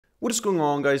What is going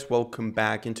on, guys? Welcome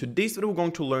back. In today's video, we're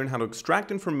going to learn how to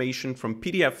extract information from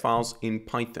PDF files in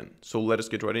Python. So let us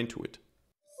get right into it.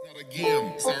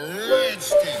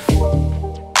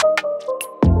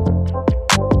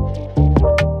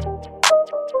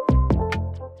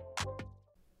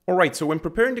 Alright, so when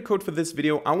preparing the code for this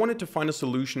video, I wanted to find a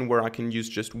solution where I can use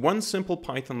just one simple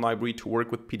Python library to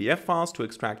work with PDF files, to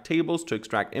extract tables, to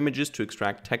extract images, to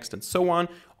extract text, and so on,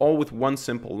 all with one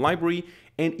simple library.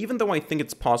 And even though I think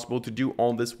it's possible to do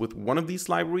all this with one of these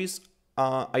libraries,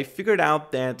 I figured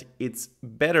out that it's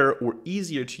better or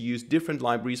easier to use different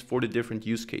libraries for the different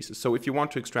use cases. So if you want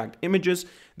to extract images,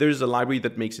 there's a library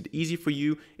that makes it easy for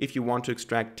you. If you want to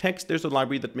extract text, there's a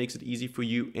library that makes it easy for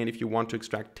you. And if you want to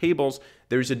extract tables,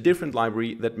 there's a different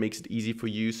library that makes it easy for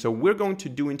you. So we're going to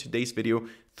do in today's video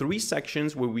 3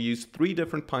 sections where we use 3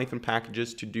 different Python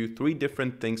packages to do 3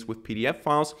 different things with PDF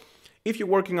files. If you're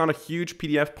working on a huge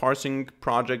PDF parsing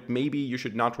project, maybe you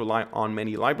should not rely on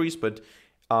many libraries, but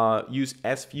use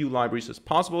as few libraries as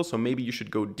possible. So maybe you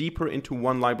should go deeper into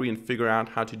one library and figure out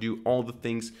how to do all the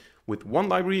things with one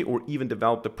library, or even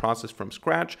develop the process from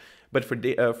scratch. But for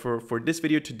this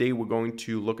video today, we're going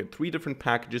to look at 3 different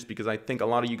packages because I think a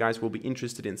lot of you guys will be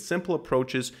interested in simple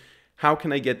approaches. How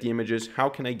can I get the images? How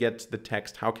can I get the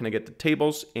text? How can I get the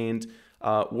tables? And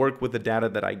work with the data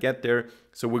that I get there.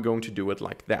 So we're going to do it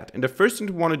like that. And the first thing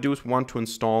we want to do is we want to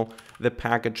install the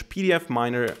package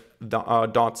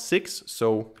pdfminer.6.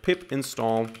 So pip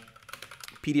install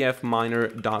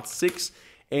pdfminer.6.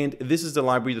 And this is the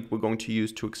library that we're going to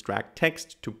use to extract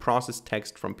text, to process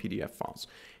text from PDF files.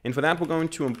 And for that, we're going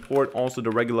to import also the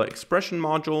regular expression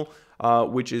module,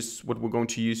 which is what we're going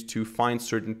to use to find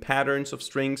certain patterns of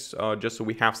strings, just so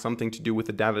we have something to do with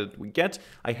the data that we get.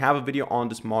 I have a video on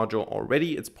this module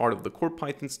already. It's part of the core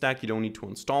Python stack. You don't need to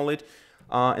install it.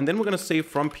 And then we're going to say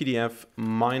from PDF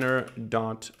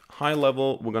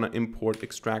miner.highlevel, we're going to import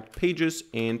extract pages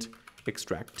and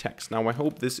extract text. Now, I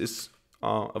hope this is,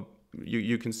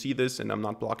 you can see this and I'm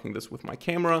not blocking this with my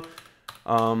camera.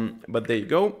 But there you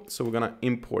go. So we're going to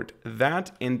import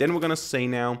that. And then we're going to say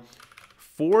now,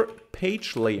 for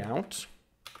page layout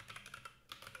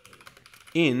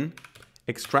in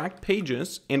extract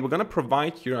pages, and we're going to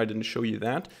provide here, I didn't show you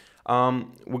that,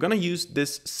 we're going to use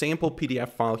this sample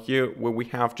PDF file here where we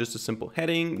have just a simple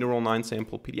heading, neural 9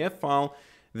 sample PDF file,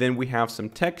 then we have some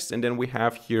text, and then we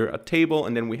have here a table,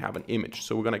 and then we have an image.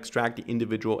 So we're going to extract the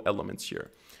individual elements here.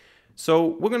 So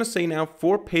we're going to say now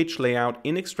for page layout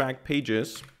in extract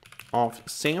pages of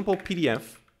sample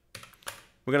PDF,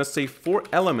 we're going to say for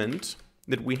element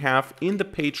that we have in the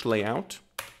page layout,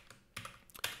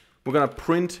 we're going to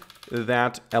print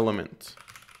that element.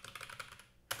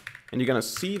 And you're going to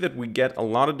see that we get a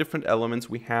lot of different elements.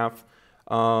 We have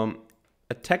a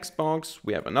text box,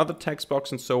 we have another text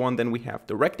box, and so on. Then we have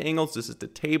the rectangles. This is the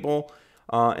table.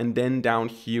 And then down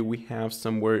here we have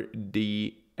somewhere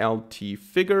the LT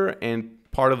figure, and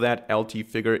part of that LT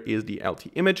figure is the LT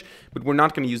image. But we're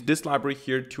not going to use this library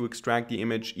here to extract the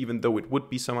image, even though it would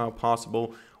be somehow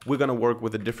possible. We're going to work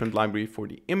with a different library for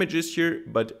the images here,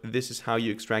 but this is how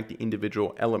you extract the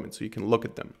individual elements, so you can look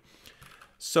at them.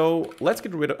 So let's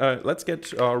get rid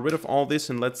of all this,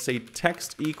 and let's say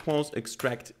text equals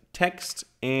extract text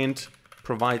and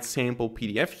provide sample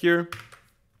PDF here.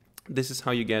 This is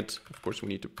how you get, of course we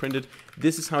need to print it.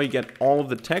 This is how you get all of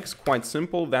the text, quite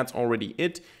simple. That's already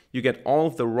it. You get all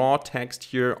of the raw text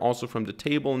here, also from the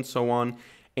table and so on.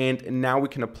 And now we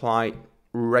can apply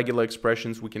regular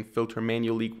expressions. We can filter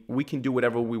manually. We can do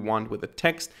whatever we want with the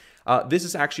text. This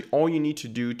is actually all you need to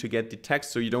do to get the text.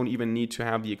 So you don't even need to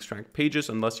have the extract pages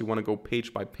unless you want to go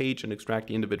page by page and extract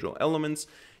the individual elements.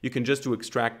 You can just do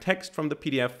extract text from the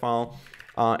PDF file.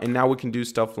 And now we can do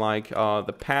stuff like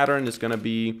the pattern is going to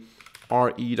be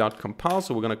re.compile.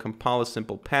 So we're going to compile a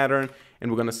simple pattern,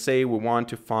 and we're going to say we want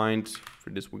to find, for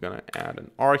this we're going to add an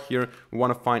R here. We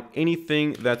want to find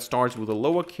anything that starts with a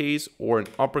lowercase or an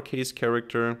uppercase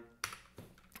character,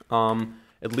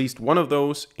 at least one of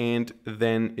those, and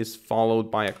then is followed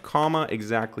by a comma,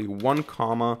 exactly 1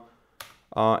 comma,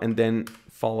 and then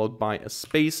followed by a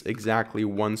space, exactly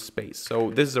 1 space.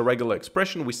 So this is a regular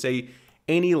expression. We say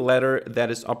any letter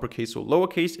that is uppercase or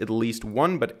lowercase, at least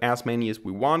 1, but as many as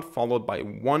we want, followed by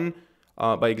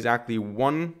by exactly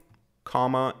 1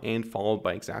 comma, and followed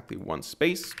by exactly 1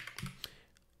 space.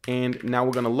 And now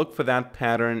we're going to look for that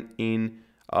pattern in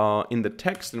the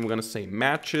text, and we're going to say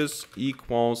matches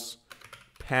equals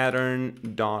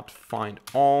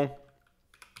pattern.findAll,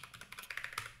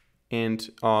 and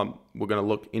we're going to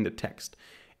look in the text.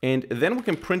 And then we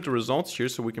can print the results here.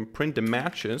 So we can print the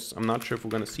matches. I'm not sure if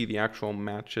we're going to see the actual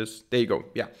matches. There you go.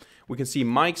 Yeah. we can see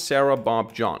Mike, Sarah,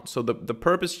 Bob, John. So the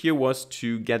purpose here was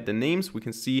to get the names. We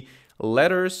can see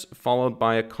letters followed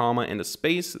by a comma and a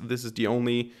space. This is the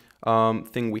only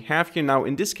thing we have here. Now,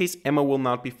 in this case, Emma will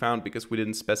not be found because we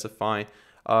didn't specify.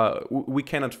 We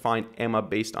cannot find Emma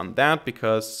based on that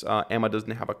because Emma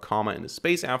doesn't have a comma and a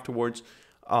space afterwards.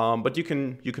 But you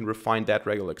can refine that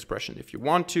regular expression if you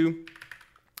want to.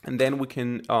 And then we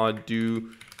can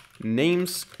do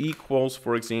names equals,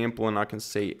 for example, and I can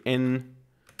say n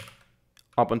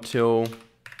up until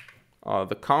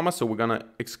the comma. So we're going to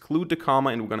exclude the comma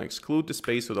and we're going to exclude the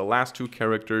space, so the last two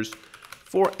characters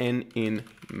for n in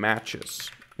matches.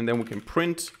 And then we can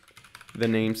print the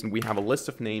names, and we have a list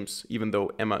of names, even though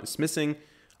Emma is missing,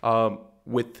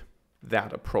 with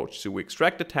that approach. So we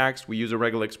extract the text, we use a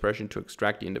regular expression to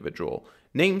extract the individual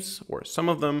names, or some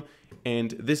of them,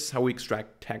 and this is how we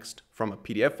extract text from a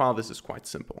PDF file. This is quite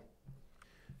simple.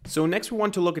 So next we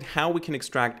want to look at how we can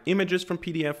extract images from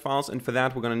PDF files, and for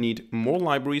that we're going to need more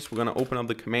libraries. We're going to open up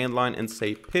the command line and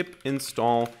say pip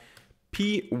install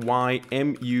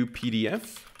pymupdf.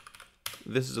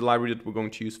 This is a library that we're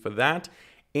going to use for that.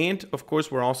 And of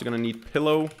course we're also going to need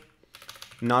Pillow,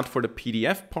 not for the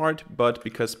PDF part, but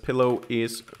because Pillow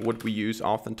is what we use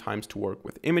oftentimes to work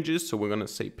with images. So we're going to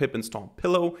say pip install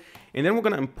Pillow, and then we're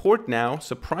going to import now,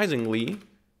 surprisingly,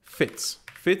 fits.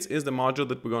 Fits is the module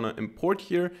that we're going to import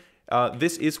here.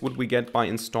 This is what we get by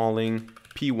installing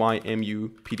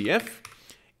pymupdf,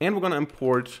 and we're going to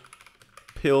import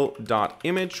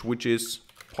pill.image, which is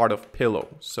part of Pillow.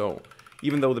 So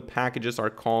even though the packages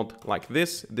are called like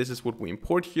this, this is what we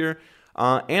import here.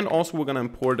 And also we're going to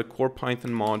import a core Python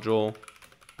module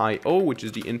IO, which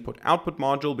is the input-output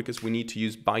module, because we need to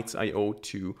use bytes IO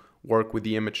to work with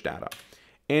the image data.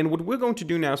 And what we're going to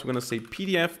do now is we're going to say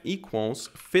pdf equals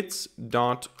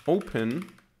fits.open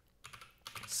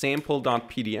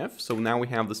sample.pdf. So now we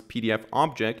have this PDF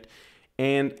object.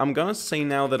 And I'm going to say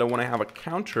now that I want to have a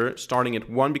counter starting at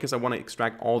 1 because I want to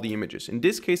extract all the images. In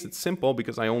this case, it's simple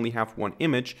because I only have one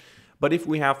image. But if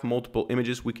we have multiple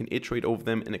images, we can iterate over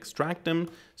them and extract them.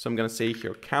 So I'm going to say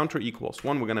here counter equals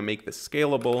 1. We're going to make this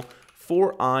scalable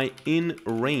for I in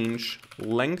range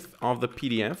length of the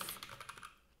PDF.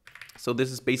 So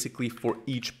this is basically for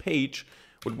each page.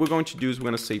 What we're going to do is we're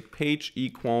going to say page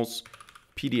equals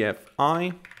PDF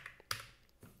I.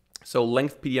 So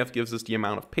length PDF gives us the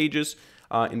amount of pages.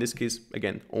 In this case,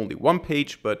 again, only one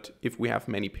page, but if we have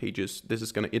many pages, this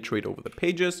is going to iterate over the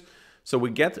pages. So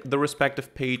we get the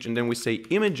respective page, and then we say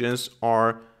images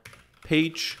are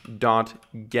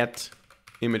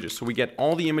page.getImages. So we get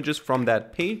all the images from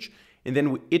that page, and then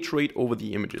we iterate over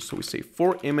the images. So we say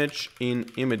for image in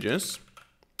images.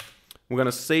 We're going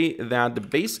to say that the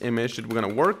base image that we're going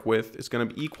to work with is going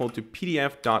to be equal to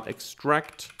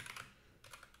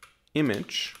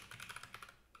pdf.extractImage.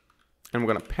 And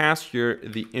we're going to pass here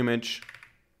the image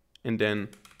and then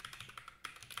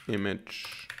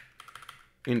image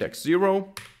index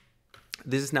 0.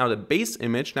 This is now the base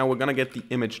image. Now we're going to get the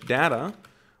image data,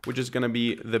 which is going to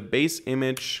be the base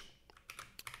image,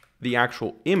 the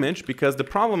actual image, because the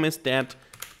problem is that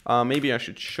maybe I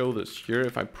should show this here.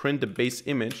 If I print the base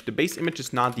image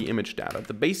is not the image data.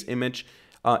 The base image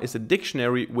is a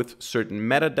dictionary with certain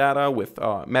metadata, with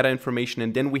meta information,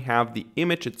 and then we have the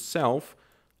image itself.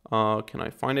 Can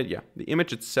I find it? Yeah, the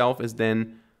image itself is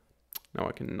then, now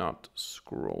I cannot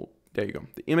scroll. There you go.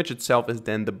 The image itself is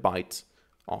then the byte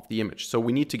of the image. So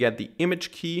we need to get the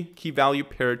image key value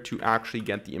pair to actually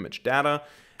get the image data.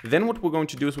 Then what we're going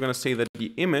to do is we're going to say that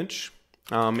the image,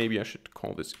 maybe I should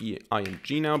call this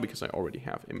img now because I already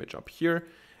have image up here.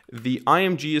 The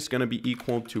img is going to be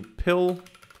equal to pill.image,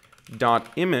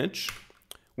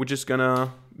 which is going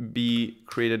to be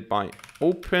created by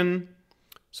open.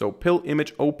 So pill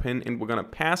image open, and we're going to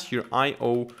pass here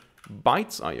IO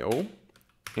bytes IO,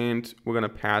 and we're going to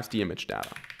pass the image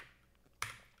data.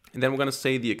 And then we're going to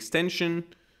say the extension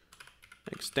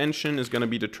is going to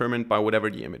be determined by whatever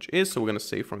the image is. So we're going to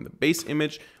say from the base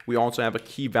image, we also have a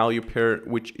key value pair,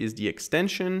 which is the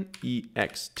extension,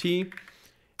 ext.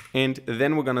 And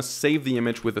then we're going to save the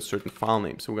image with a certain file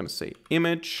name. So we're going to say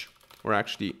image, or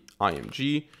actually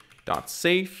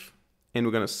img.save, and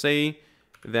we're going to say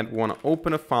that we want to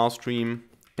open a file stream,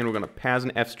 and we're going to pass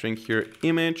an f string here,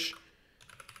 image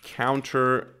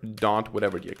counter dot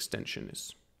whatever the extension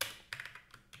is.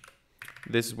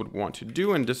 This is what we want to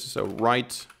do, and this is a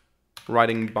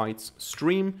writing bytes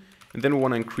stream, and then we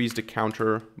want to increase the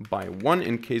counter by 1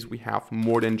 in case we have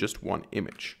more than just one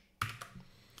image.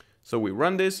 So we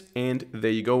run this, and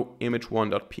there you go,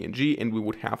 image1.png, and we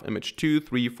would have image 2,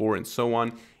 3, 4, and so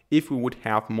on if we would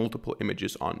have multiple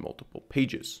images on multiple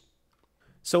pages.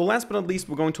 So last but not least,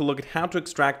 we're going to look at how to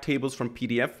extract tables from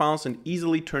PDF files and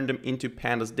easily turn them into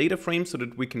pandas data frames so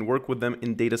that we can work with them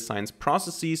in data science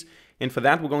processes. And for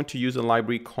that, we're going to use a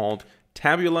library called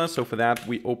Tabula. So for that,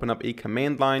 we open up a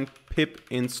command line, pip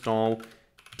install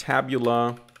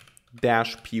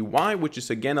tabula-py, which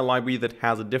is again a library that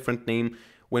has a different name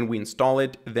when we install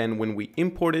it than when we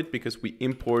import it, because we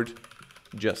import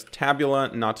just tabula,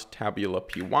 not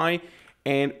tabula-py.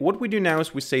 And what we do now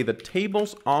is we say the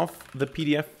tables of the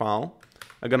PDF file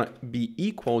are going to be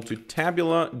equal to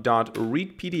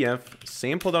tabula.readPDF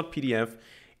sample.pdf.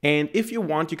 And if you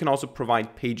want, you can also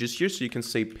provide pages here. So you can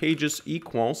say pages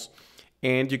equals,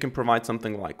 and you can provide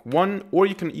something like 1, or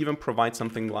you can even provide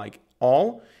something like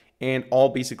all. And all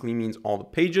basically means all the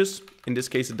pages. In this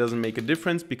case, it doesn't make a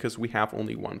difference because we have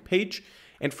only one page.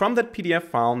 And from that PDF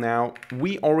file now,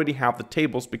 we already have the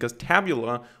tables because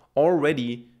Tabula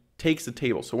already takes the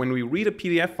table. So when we read a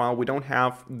PDF file, we don't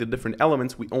have the different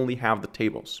elements, we only have the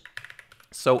tables.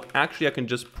 So actually I can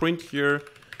just print here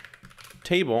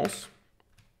tables,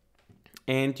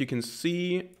 and you can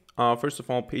see, first of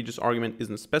all, pages argument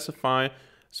isn't specified,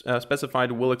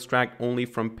 will extract only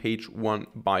from page 1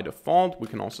 by default. We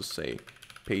can also say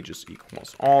pages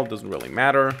equals all, doesn't really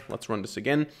matter. Let's run this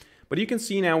again. But you can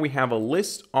see now we have a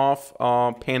list of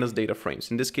pandas data frames.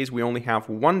 In this case, we only have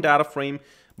one data frame.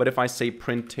 But if I say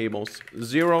print tables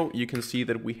 0, you can see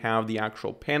that we have the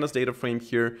actual pandas data frame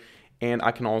here. And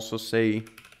I can also say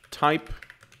type.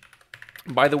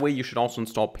 By the way, you should also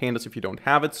install pandas if you don't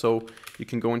have it. So you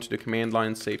can go into the command line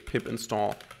and say pip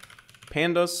install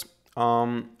pandas.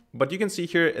 But you can see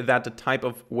here that the type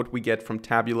of what we get from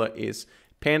Tabula is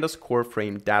pandas core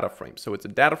frame data frame. So it's a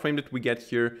data frame that we get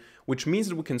here, which means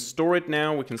that we can store it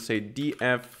now. We can say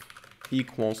df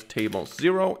equals tables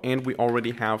 0, and we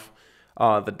already have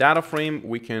the data frame.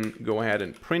 We can go ahead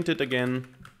and print it again,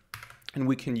 and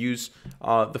we can use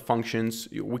the functions.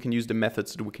 We can use the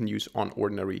methods that we can use on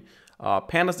ordinary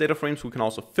pandas data frames. We can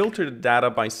also filter the data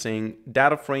by saying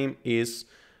data frame is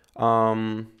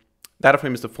the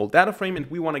full data frame, and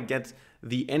we want to get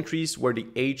the entries where the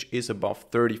age is above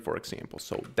 30, for example.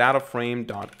 So data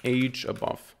frame.age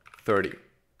above 30.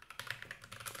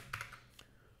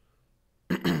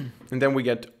 And then we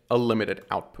get a limited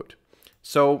output.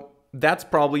 So that's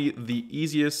probably the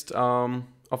easiest of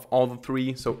all the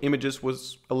three. So images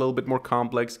was a little bit more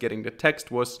complex. Getting the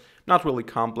text was not really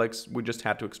complex. We just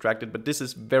had to extract it. But this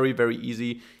is very, very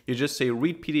easy. You just say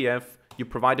read PDF, you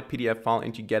provide a PDF file,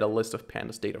 and you get a list of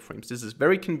pandas data frames. This is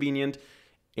very convenient.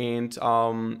 And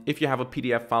if you have a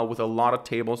PDF file with a lot of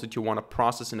tables that you want to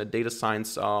process in a data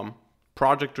science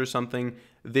project or something,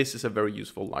 this is a very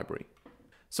useful library.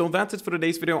 So that's it for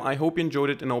today's video. I hope you enjoyed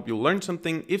it and I hope you learned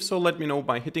something. If so, let me know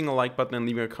by hitting a like button and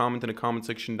leaving a comment in the comment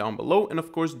section down below. And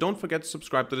of course, don't forget to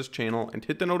subscribe to this channel and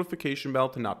hit the notification bell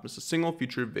to not miss a single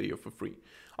future video for free.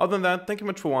 Other than that, thank you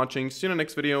much for watching. See you in the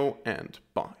next video, and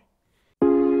bye.